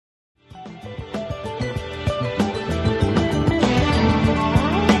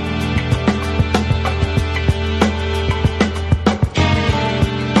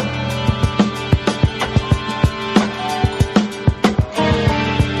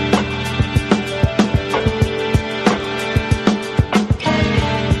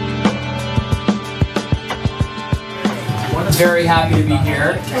very happy to be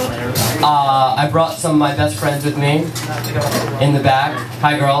here. I brought some of my best friends with me in the back.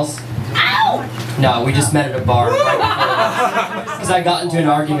 Hi, girls. No, we just met at a bar right because I got into an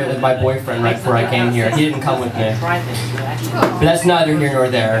argument with my boyfriend right before I came here. He didn't come with me. But that's neither here nor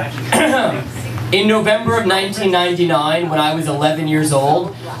there. In November of 1999, when I was 11 years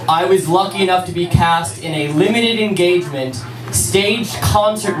old, I was lucky enough to be cast in a limited engagement staged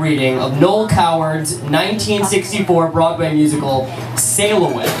concert reading of Noel Coward's 1964 Broadway musical, Sail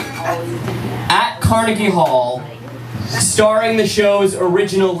Away, at Carnegie Hall, starring the show's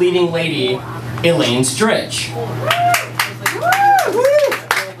original leading lady, Elaine Stritch.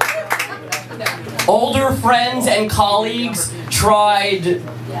 Older friends and colleagues tried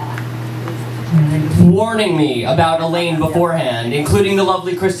warning me about Elaine beforehand, including the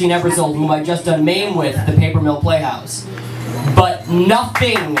lovely Christine Ebersold, whom I'd just done MAME with at the Paper Mill Playhouse. But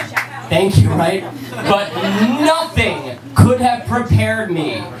nothing, thank you, right? But nothing could have prepared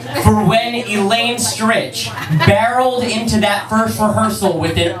me for when Elaine Stritch barreled into that first rehearsal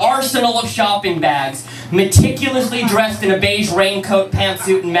with an arsenal of shopping bags, meticulously dressed in a beige raincoat,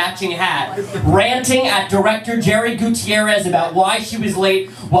 pantsuit, and matching hat, ranting at director Jerry Gutierrez about why she was late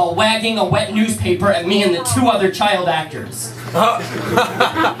while wagging a wet newspaper at me and the two other child actors.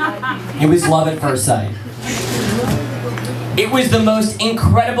 It was love at first sight. It was the most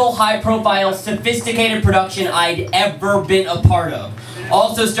incredible, high-profile, sophisticated production I'd ever been a part of.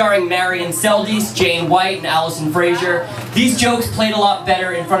 Also starring Marion Seldes, Jane White, and Allison Frazier. These jokes played a lot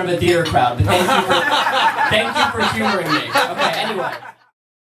better in front of a theater crowd, but thank you for humoring me. Okay, anyway.